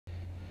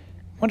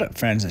What up,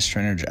 friends? It's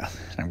Trainer Joe,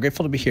 and I'm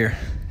grateful to be here,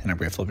 and I'm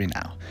grateful to be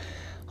now.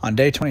 On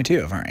day 22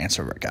 of our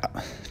answer workout,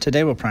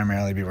 today we'll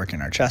primarily be working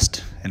our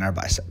chest and our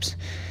biceps.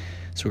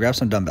 So grab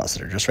some dumbbells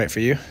that are just right for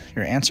you,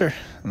 your answer,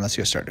 and let's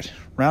get started.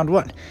 Round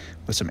one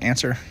with some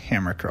answer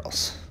hammer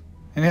curls.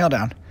 Inhale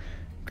down,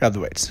 grab the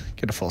weights,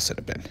 get a full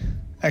sit-up in.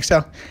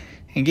 Exhale,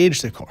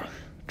 engage the core,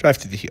 drive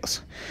through the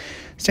heels.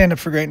 Stand up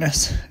for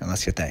greatness, and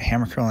let's get that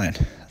hammer curl in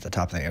at the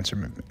top of the answer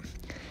movement.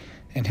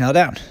 Inhale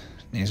down,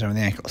 knees over the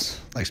ankles,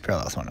 legs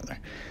parallel with one another.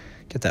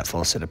 Get that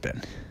full sit-up in.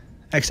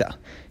 Exhale,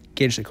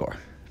 engage the core,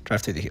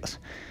 drive through the heels.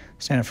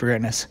 Stand up for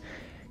greatness,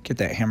 get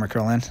that hammer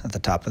curl in at the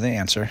top of the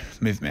answer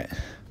movement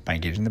by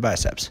engaging the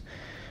biceps.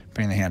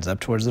 Bring the hands up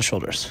towards the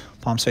shoulders,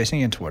 palms facing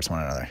in towards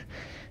one another,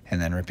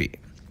 and then repeat.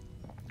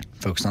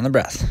 Focus on the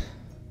breath,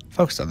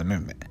 focus on the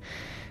movement.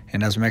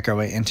 And as we make our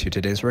way into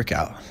today's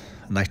workout,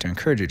 I'd like to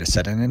encourage you to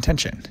set an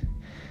intention,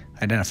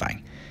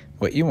 identifying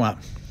what you want,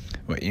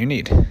 what you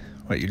need,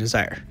 what you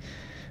desire.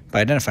 By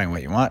identifying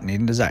what you want,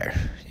 need, and desire,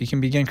 you can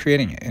begin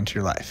creating it into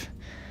your life,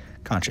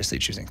 consciously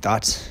choosing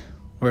thoughts,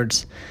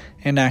 words,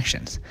 and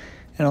actions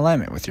in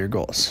alignment with your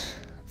goals.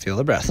 Feel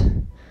the breath,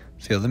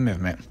 feel the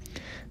movement,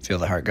 feel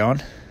the heart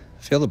going,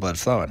 feel the blood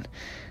flowing,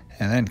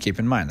 and then keep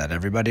in mind that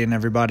everybody and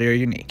everybody are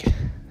unique.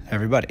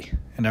 Everybody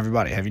and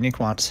everybody have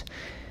unique wants,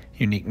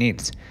 unique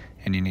needs,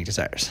 and unique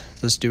desires.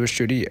 Let's do what's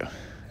true to you.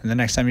 And the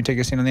next time you take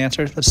a seat on the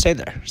answer, let's stay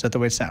there. Set the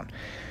weights down.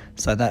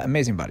 Slide that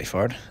amazing body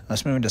forward.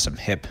 Let's move into some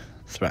hip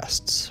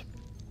thrusts.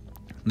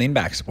 Lean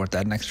back, support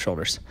that next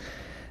shoulders.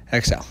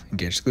 Exhale,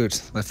 engage the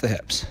glutes, lift the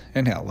hips.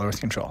 Inhale, lower with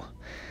control.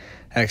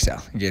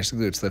 Exhale, engage the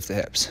glutes, lift the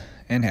hips.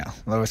 Inhale,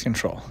 lower with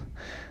control.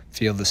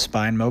 Feel the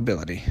spine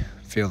mobility.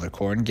 Feel the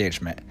core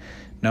engagement,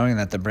 knowing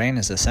that the brain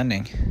is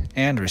ascending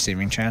and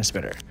receiving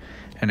transmitter,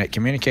 and it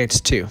communicates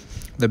to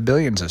the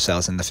billions of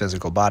cells in the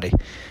physical body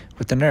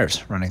with the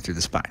nerves running through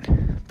the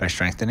spine. By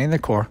strengthening the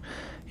core,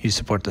 you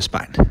support the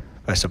spine.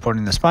 By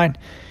supporting the spine,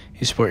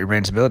 you support your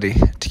brain's ability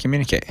to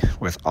communicate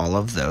with all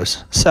of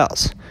those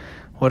cells.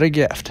 What a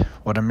gift,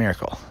 what a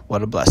miracle,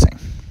 what a blessing.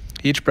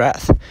 Each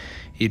breath,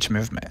 each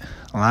movement,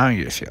 allowing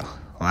you to feel,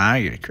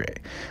 allowing you to create,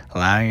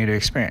 allowing you to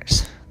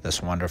experience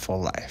this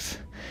wonderful life.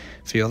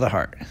 Feel the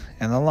heart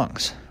and the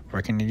lungs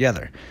working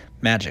together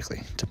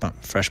magically to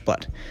pump fresh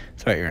blood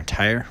throughout your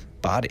entire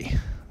body,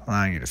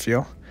 allowing you to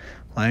feel,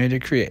 allowing you to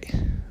create,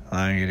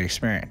 allowing you to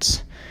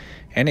experience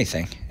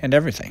anything and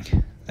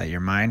everything that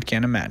your mind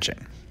can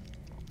imagine.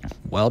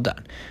 Well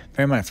done.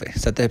 Very mindfully,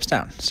 set the hips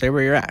down. Stay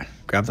where you're at.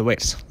 Grab the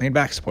weights. Lean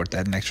back, support the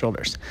head and neck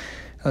shoulders.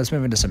 Now let's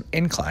move into some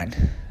incline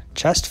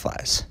chest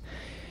flies.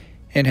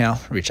 Inhale,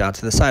 reach out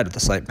to the side with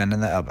a slight bend in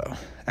the elbow.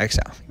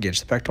 Exhale,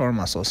 engage the pectoral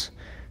muscles.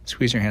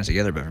 Squeeze your hands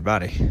together above your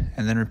body,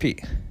 and then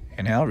repeat.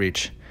 Inhale,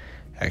 reach.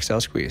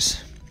 Exhale,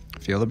 squeeze.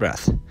 Feel the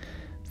breath.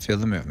 Feel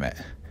the movement.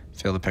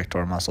 Feel the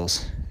pectoral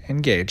muscles.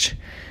 Engage.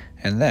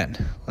 And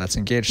then let's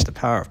engage the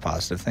power of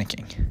positive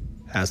thinking,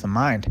 as the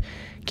mind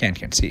can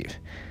conceive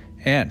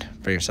and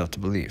bring yourself to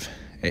believe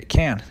it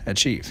can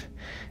achieve.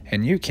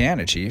 And you can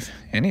achieve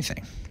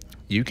anything.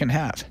 You can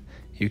have,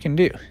 you can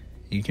do,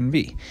 you can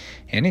be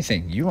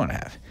anything you want to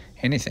have,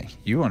 anything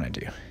you want to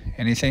do,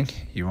 anything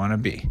you want to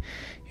be.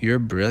 You're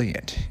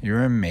brilliant.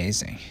 You're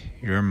amazing.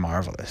 You're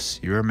marvelous.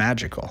 You're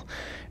magical.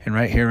 And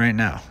right here, right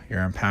now,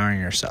 you're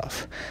empowering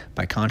yourself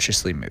by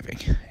consciously moving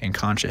and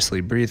consciously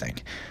breathing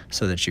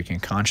so that you can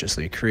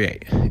consciously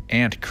create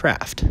and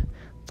craft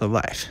the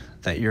life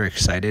that you're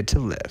excited to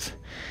live.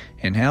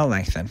 Inhale,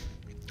 lengthen.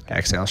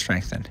 Exhale,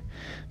 strengthen.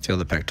 Feel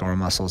the pectoral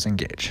muscles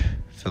engage.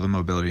 Feel the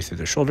mobility through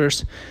the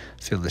shoulders.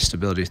 Feel the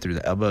stability through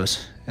the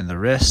elbows and the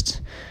wrists.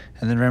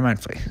 And then very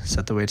mindfully,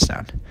 set the weights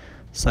down.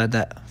 Slide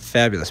that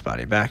fabulous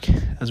body back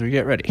as we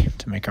get ready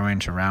to make our way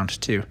into round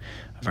two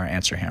of our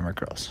answer hammer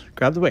curls.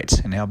 Grab the weights,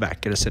 inhale back,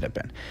 get a sit-up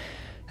in.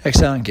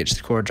 Exhale, engage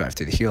the core, drive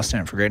through the heels,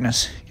 stand up for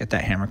greatness. Get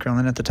that hammer curl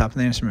in at the top of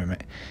the answer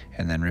movement,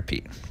 and then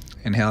repeat.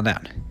 Inhale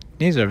down,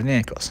 knees over the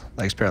ankles,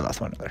 legs parallel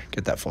with one another.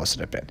 Get that full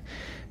sit-up in.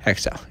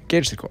 Exhale,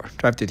 engage the core,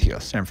 drive through the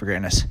heels, stand up for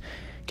greatness.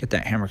 Get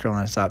that hammer curl in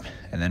at the top,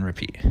 and then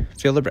repeat.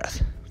 Feel the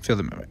breath, feel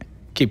the movement.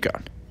 Keep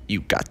going.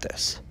 You got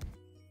this.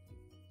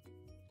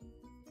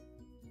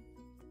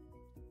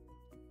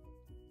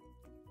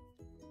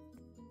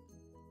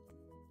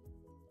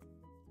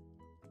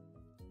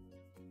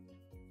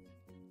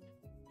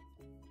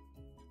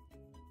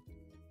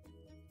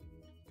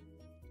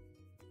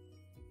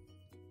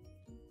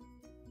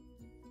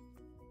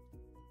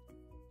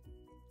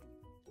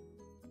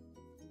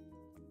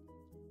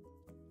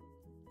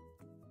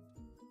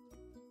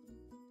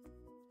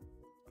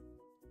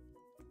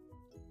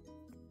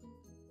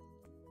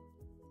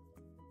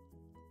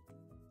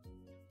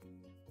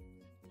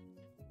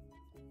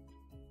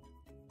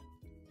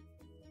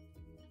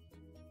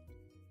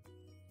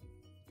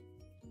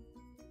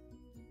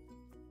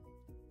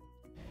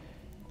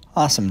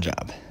 Awesome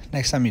job.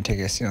 Next time you take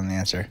a seat on the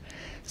answer,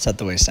 set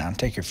the waist down,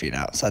 take your feet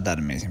out, slide that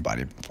amazing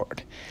body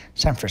forward.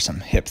 It's time for some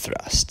hip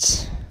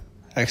thrusts.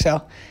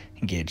 Exhale,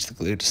 engage the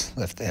glutes,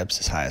 lift the hips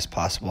as high as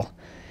possible.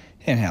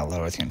 Inhale,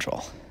 lower with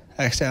control.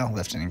 Exhale,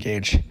 lift and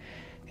engage.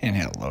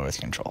 Inhale, lower with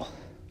control.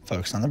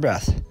 Focus on the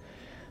breath.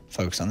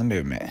 Focus on the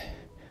movement.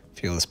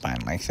 Feel the spine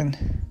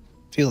lengthen.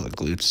 Feel the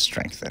glutes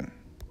strengthen.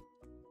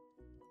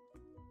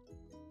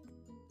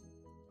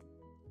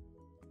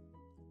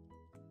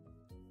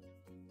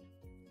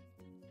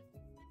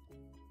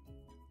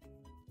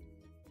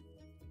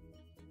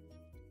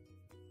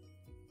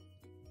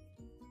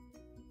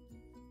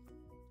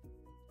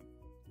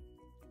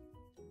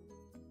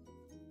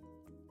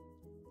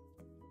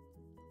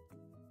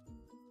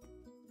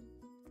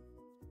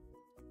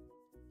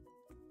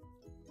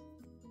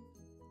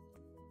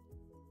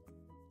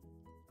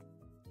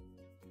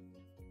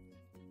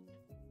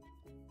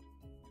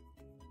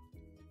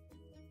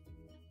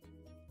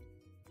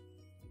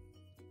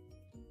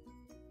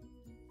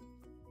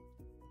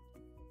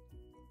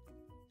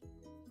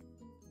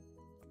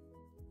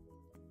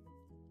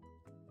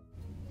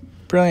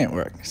 Brilliant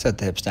work. Set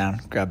the hips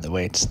down, grab the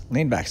weights,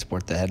 lean back,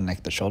 support the head and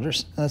neck, the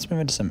shoulders, and let's move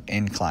into some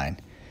incline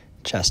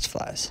chest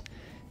flies.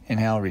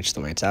 Inhale, reach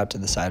the weights out to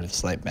the side with a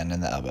slight bend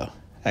in the elbow.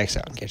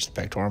 Exhale, engage the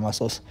pectoral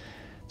muscles.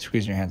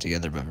 Squeeze your hands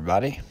together above your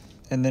body,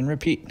 and then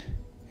repeat.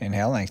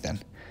 Inhale,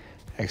 lengthen.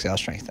 Exhale,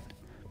 strengthen.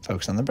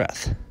 Focus on the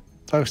breath.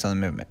 Focus on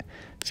the movement.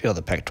 Feel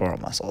the pectoral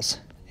muscles.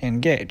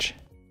 Engage.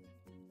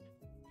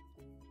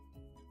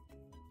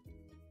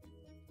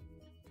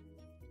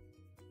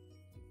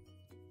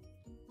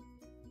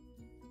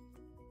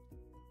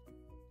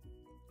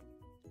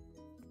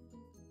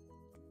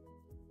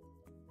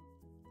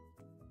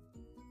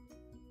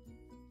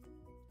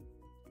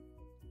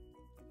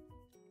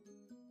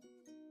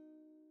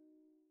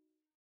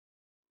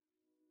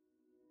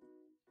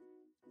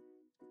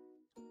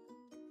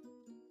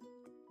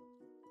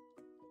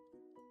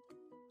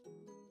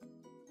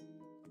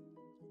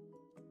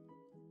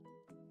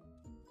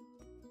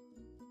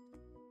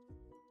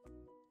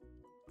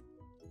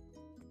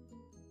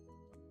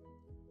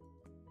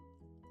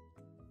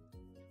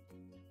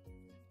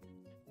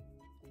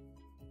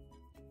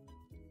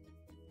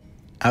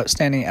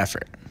 Outstanding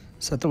effort.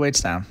 Set the weights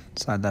down,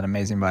 slide that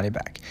amazing body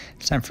back.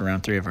 It's time for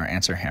round 3 of our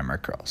answer hammer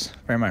curls.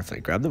 Very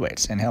mindfully, grab the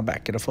weights, inhale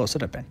back, get a full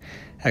sit up in.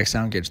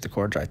 Exhale, engage the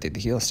core, drive through the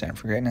heels, stand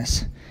for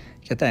greatness.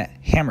 Get that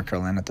hammer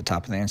curl in at the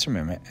top of the answer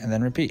movement, and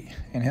then repeat.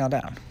 Inhale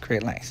down,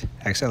 create length.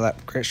 Exhale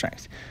up, create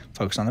strength.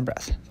 Focus on the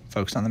breath,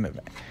 focus on the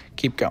movement.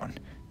 Keep going.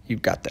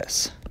 You've got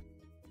this.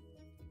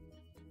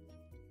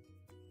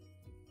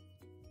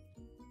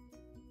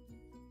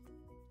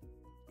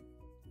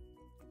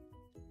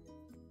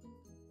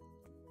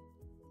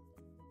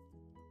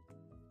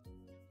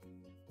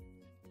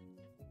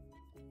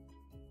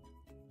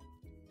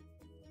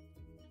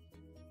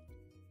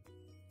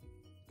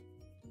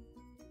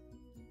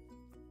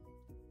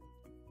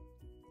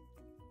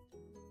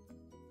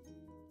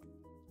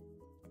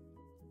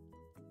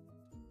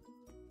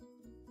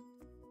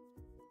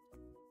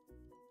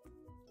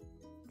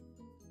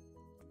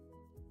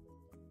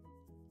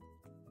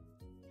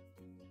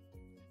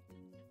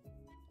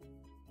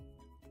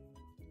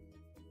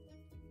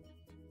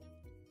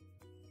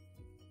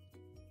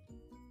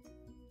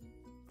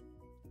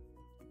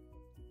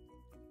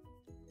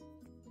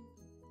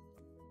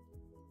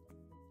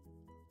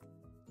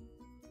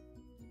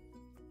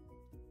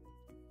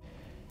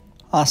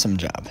 Awesome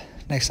job.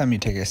 Next time you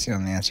take a seat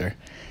on the answer,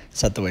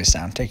 set the waist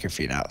down, take your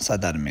feet out,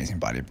 slide that amazing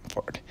body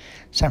forward.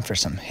 It's time for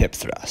some hip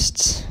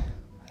thrusts.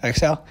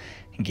 Exhale,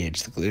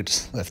 engage the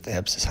glutes, lift the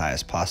hips as high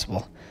as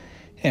possible.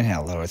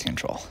 Inhale, lower with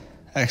control.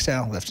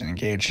 Exhale, lift and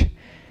engage.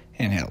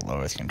 Inhale,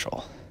 lower with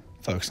control.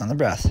 Focus on the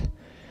breath.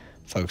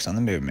 Focus on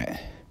the movement.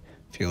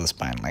 Feel the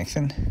spine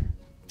lengthen.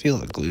 Feel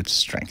the glutes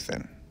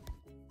strengthen.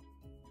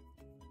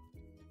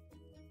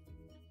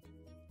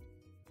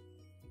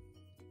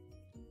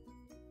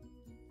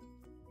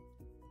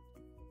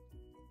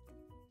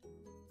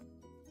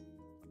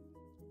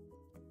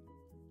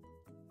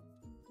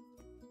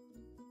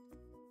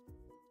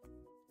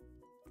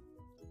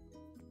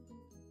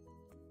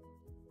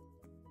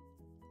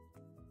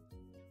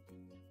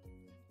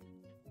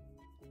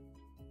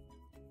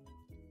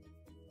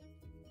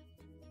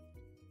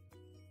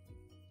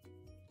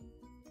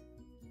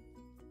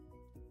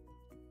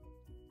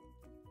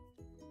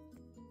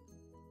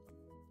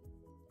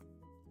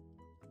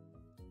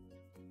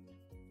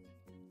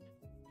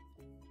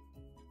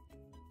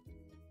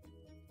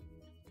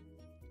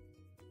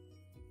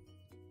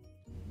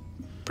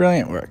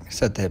 Brilliant work.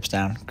 Set the hips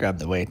down, grab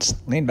the weights,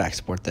 lean back,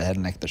 support the head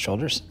and neck, the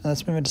shoulders, and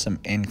let's move into some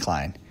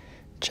incline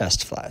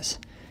chest flies.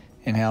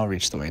 Inhale,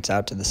 reach the weights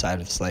out to the side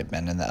with a slight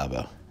bend in the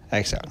elbow.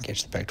 Exhale,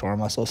 engage the pectoral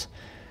muscles.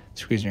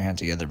 Squeeze your hands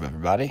together above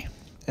your body,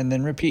 and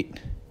then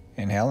repeat.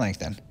 Inhale,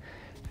 lengthen.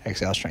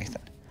 Exhale,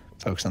 strengthen.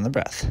 Focus on the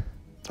breath.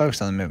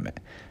 Focus on the movement.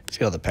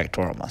 Feel the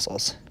pectoral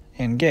muscles.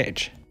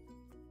 Engage.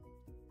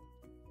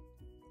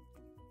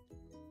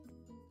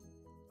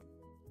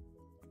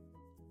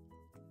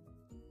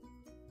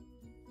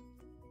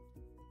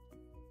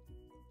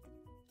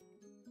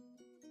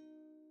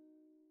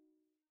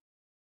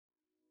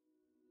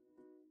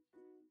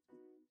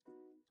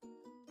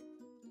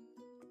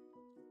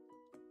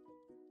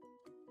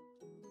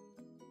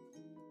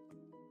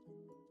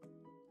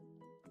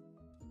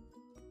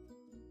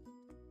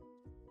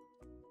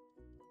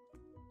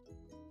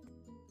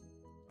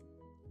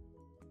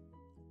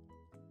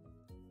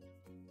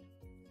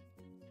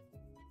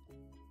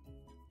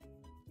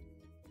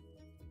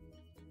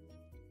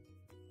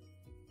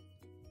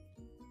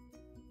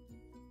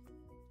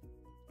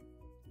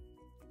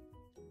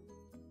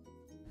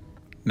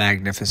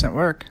 Magnificent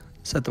work.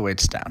 Set the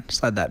weights down.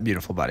 Slide that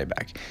beautiful body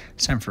back.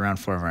 It's time for round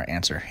 4 of our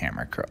answer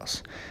hammer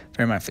curls.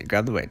 Very mindfully,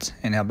 grab the weights.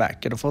 Inhale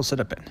back. Get a full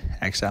sit-up in.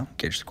 Exhale.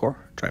 Engage the core.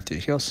 Drive through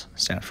the heels.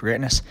 Stand up for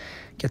greatness.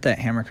 Get that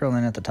hammer curl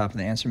in at the top of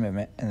the answer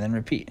movement, and then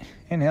repeat.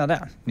 Inhale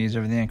down. Knees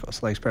over the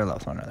ankles. Legs parallel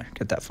with one another.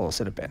 Get that full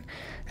sit-up in.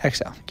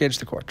 Exhale. Engage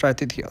the core. Drive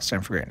through the heels.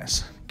 Stand for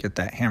greatness. Get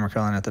that hammer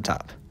curl in at the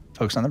top.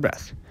 Focus on the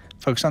breath.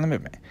 Focus on the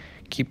movement.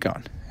 Keep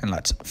going, and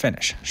let's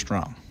finish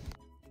strong.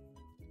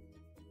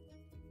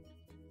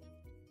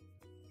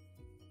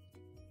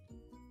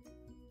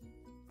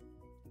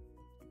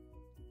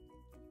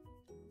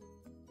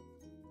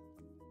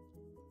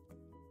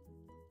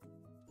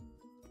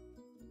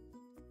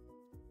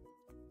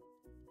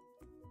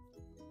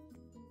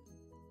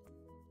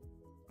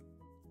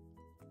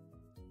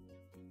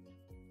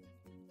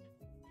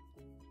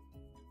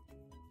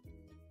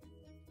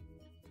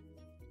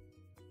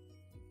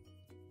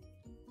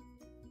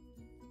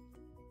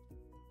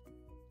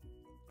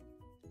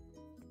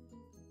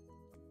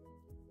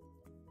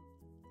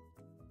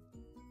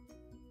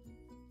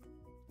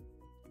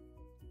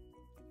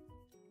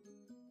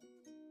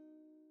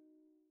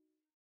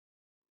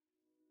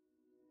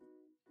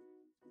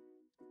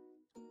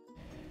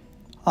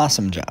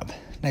 Awesome job.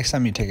 Next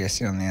time you take a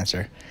seat on the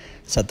answer,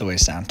 set the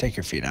waist down, take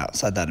your feet out,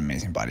 slide that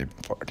amazing body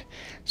forward.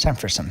 It's time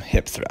for some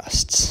hip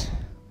thrusts.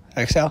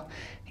 Exhale,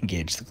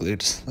 engage the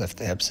glutes, lift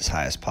the hips as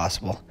high as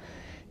possible.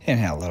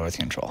 Inhale, lower with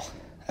control.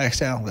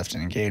 Exhale, lift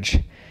and engage.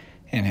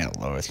 Inhale,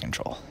 lower with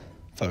control.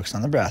 Focus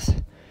on the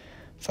breath.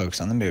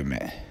 Focus on the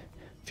movement.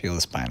 Feel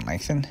the spine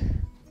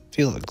lengthen.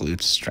 Feel the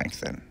glutes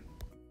strengthen.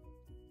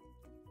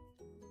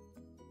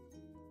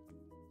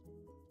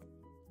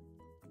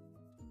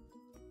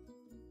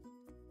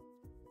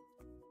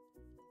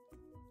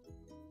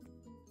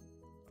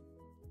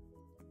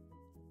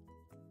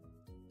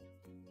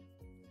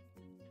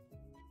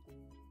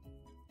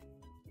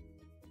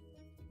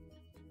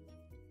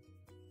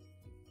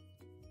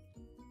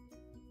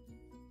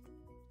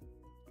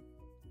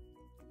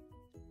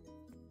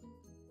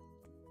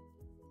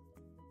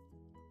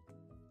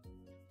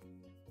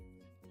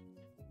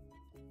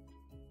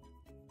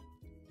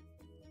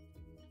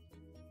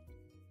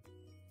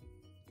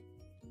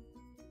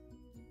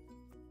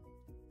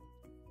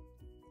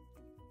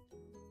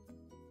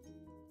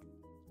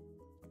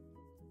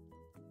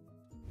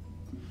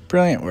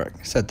 Brilliant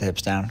work. Set the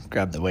hips down,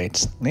 grab the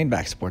weights, lean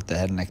back, support the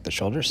head and neck, the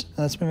shoulders, and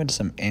let's move into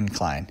some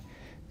incline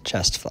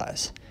chest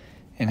flies.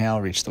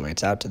 Inhale, reach the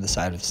weights out to the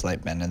side with a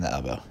slight bend in the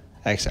elbow.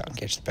 Exhale,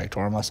 engage the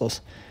pectoral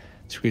muscles,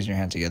 squeeze your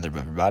hands together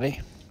above your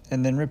body,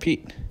 and then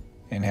repeat.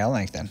 Inhale,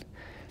 lengthen.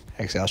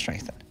 Exhale,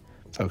 strengthen.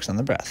 Focus on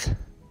the breath.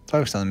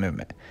 Focus on the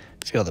movement.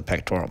 Feel the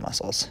pectoral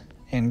muscles.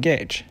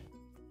 Engage.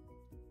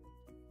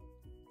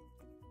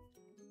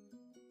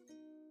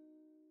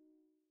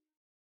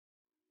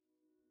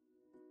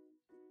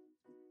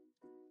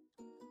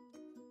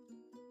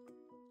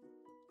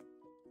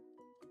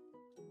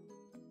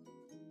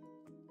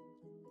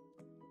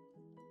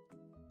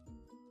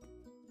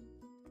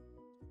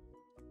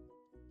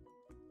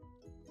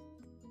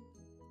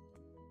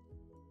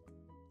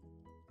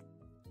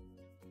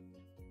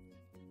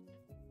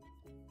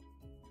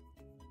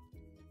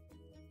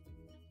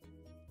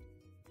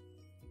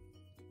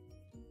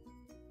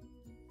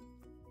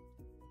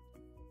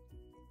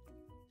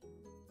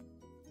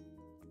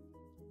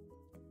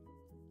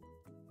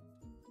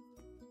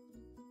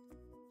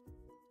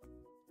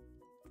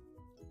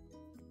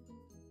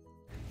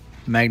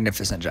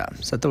 Magnificent job.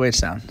 Set the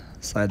weights down.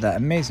 Slide that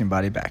amazing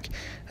body back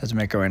as we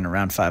make our way into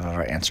round 5 of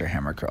our answer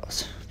hammer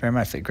curls. Very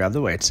mindfully, grab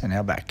the weights,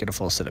 inhale back, get a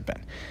full sit-up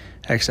in.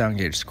 Exhale,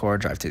 engage the core,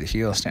 drive through the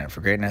heels, stand up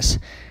for greatness.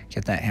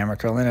 Get that hammer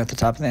curl in at the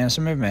top of the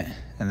answer movement,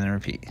 and then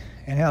repeat.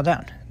 Inhale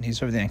down,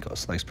 knees over the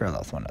ankles, legs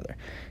parallel with one another.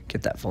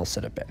 Get that full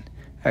sit-up in.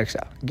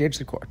 Exhale, engage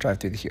the core, drive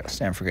through the heels,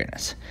 stand for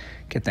greatness.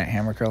 Get that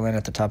hammer curl in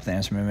at the top of the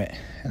answer movement,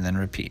 and then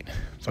repeat.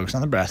 Focus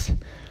on the breath,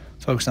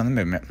 focus on the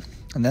movement,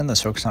 and then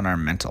let's focus on our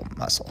mental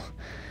muscle.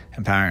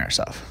 Empowering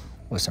ourselves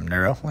with some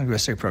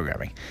neuro-linguistic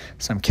programming,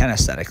 some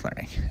kinesthetic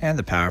learning, and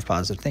the power of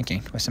positive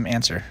thinking with some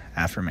answer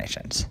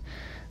affirmations.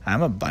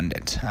 I'm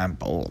abundant, I'm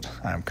bold,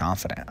 I'm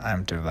confident,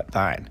 I'm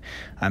divine,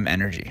 I'm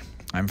energy,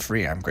 I'm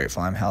free, I'm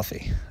grateful, I'm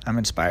healthy, I'm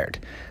inspired,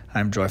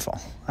 I'm joyful,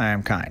 I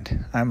am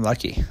kind, I'm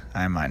lucky,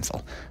 I'm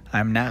mindful,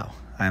 I'm now,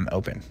 I'm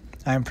open,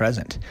 I'm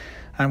present,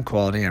 I'm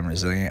quality, I'm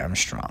resilient, I'm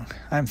strong,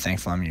 I'm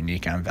thankful, I'm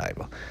unique, I'm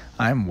valuable,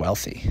 I'm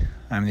wealthy,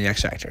 I'm the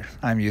X Factor,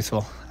 I'm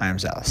youthful, I'm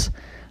zealous.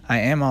 I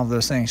am all of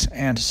those things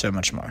and so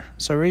much more.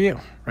 So are you,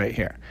 right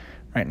here,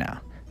 right now,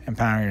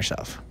 empowering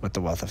yourself with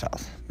the wealth of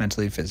health,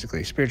 mentally,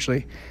 physically,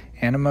 spiritually,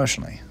 and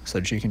emotionally, so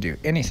that you can do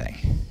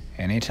anything,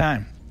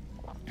 anytime,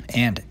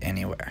 and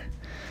anywhere.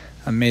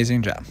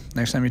 Amazing job.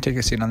 Next time you take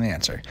a seat on the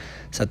answer,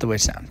 set the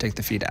weights down, take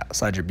the feet out,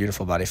 slide your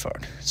beautiful body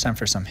forward. It's time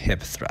for some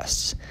hip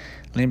thrusts.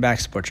 Lean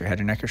back, support your head,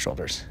 your neck, your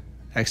shoulders.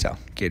 Exhale,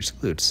 engage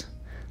the glutes.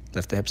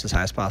 Lift the hips as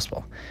high as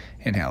possible.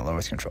 Inhale, lower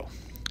with control.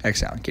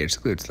 Exhale, engage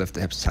the glutes, lift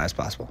the hips as high as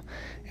possible.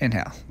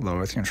 Inhale, lower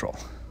with control.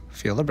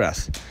 Feel the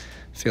breath,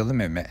 feel the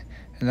movement,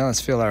 and then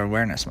let's feel our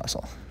awareness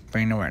muscle.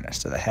 bringing awareness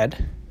to the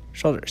head,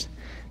 shoulders,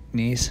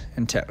 knees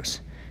and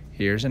toes,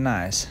 ears and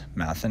eyes,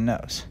 mouth and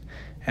nose.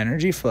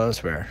 Energy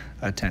flows where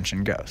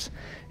attention goes.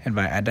 And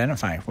by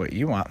identifying what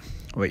you want,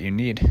 what you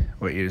need,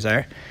 what you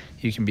desire,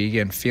 you can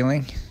begin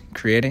feeling,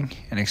 creating,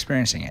 and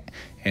experiencing it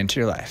into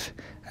your life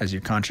as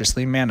you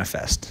consciously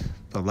manifest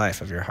the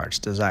life of your heart's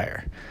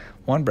desire.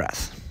 One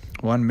breath,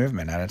 one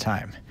movement at a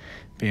time,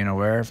 being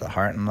aware of the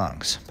heart and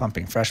lungs,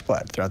 pumping fresh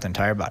blood throughout the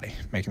entire body,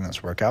 making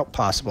this workout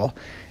possible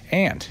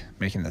and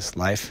making this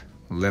life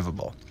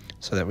livable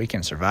so that we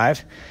can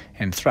survive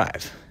and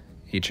thrive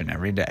each and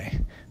every day.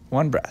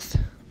 One breath,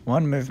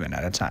 one movement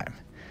at a time.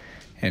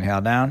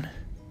 Inhale down,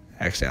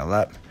 exhale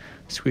up,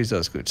 squeeze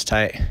those glutes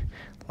tight,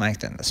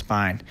 lengthen the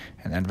spine,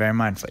 and then very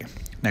mindfully,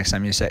 next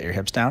time you set your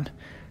hips down,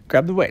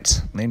 grab the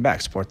weights, lean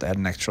back, support the head,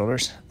 neck,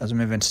 shoulders as we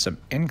move into some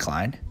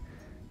incline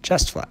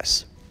chest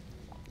flies.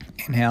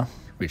 Inhale,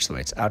 reach the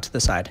weights out to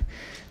the side,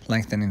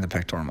 lengthening the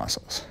pectoral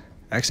muscles.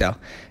 Exhale,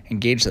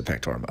 engage the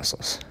pectoral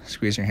muscles.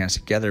 Squeeze your hands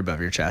together above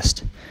your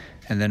chest,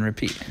 and then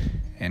repeat.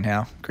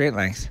 Inhale, create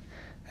length.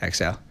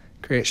 Exhale,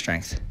 create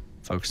strength.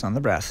 Focus on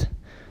the breath,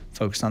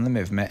 focus on the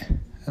movement,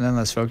 and then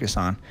let's focus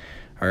on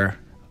our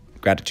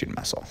gratitude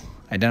muscle,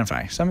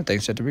 identifying some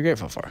things that to be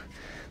grateful for,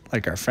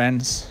 like our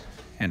friends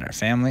and our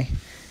family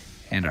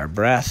and our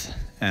breath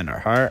and our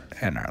heart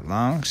and our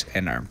lungs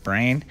and our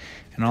brain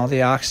and all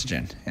the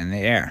oxygen in the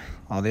air,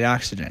 all the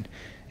oxygen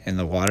in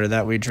the water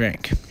that we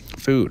drink,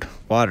 food,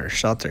 water,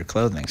 shelter,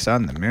 clothing,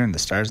 sun, the moon, the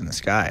stars in the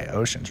sky,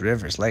 oceans,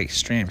 rivers, lakes,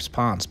 streams,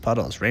 ponds,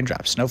 puddles,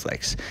 raindrops,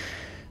 snowflakes.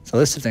 The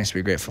list of things to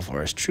be grateful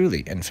for is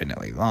truly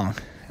infinitely long,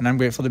 and I'm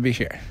grateful to be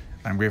here.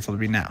 I'm grateful to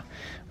be now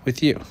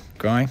with you,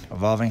 growing,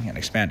 evolving, and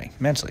expanding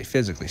mentally,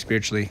 physically,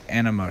 spiritually,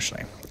 and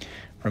emotionally,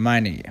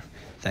 reminding you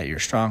that you're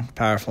strong,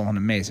 powerful, and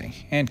amazing,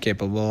 and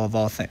capable of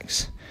all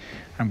things.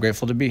 I'm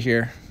grateful to be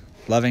here,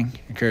 loving,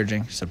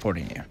 encouraging,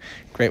 supporting you.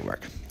 Great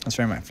work. Let's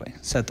very mindfully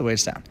set the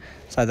weights down.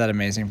 Slide that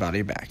amazing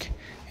body back.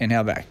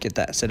 Inhale back. Get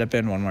that. Sit up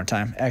in one more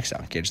time.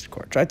 Exhale. Engage the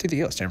core. Drive through the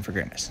heels. Stand for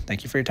greatness.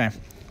 Thank you for your time.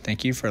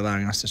 Thank you for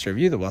allowing us to serve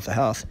you the wealth of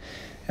health.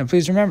 And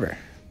please remember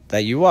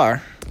that you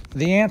are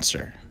the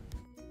answer.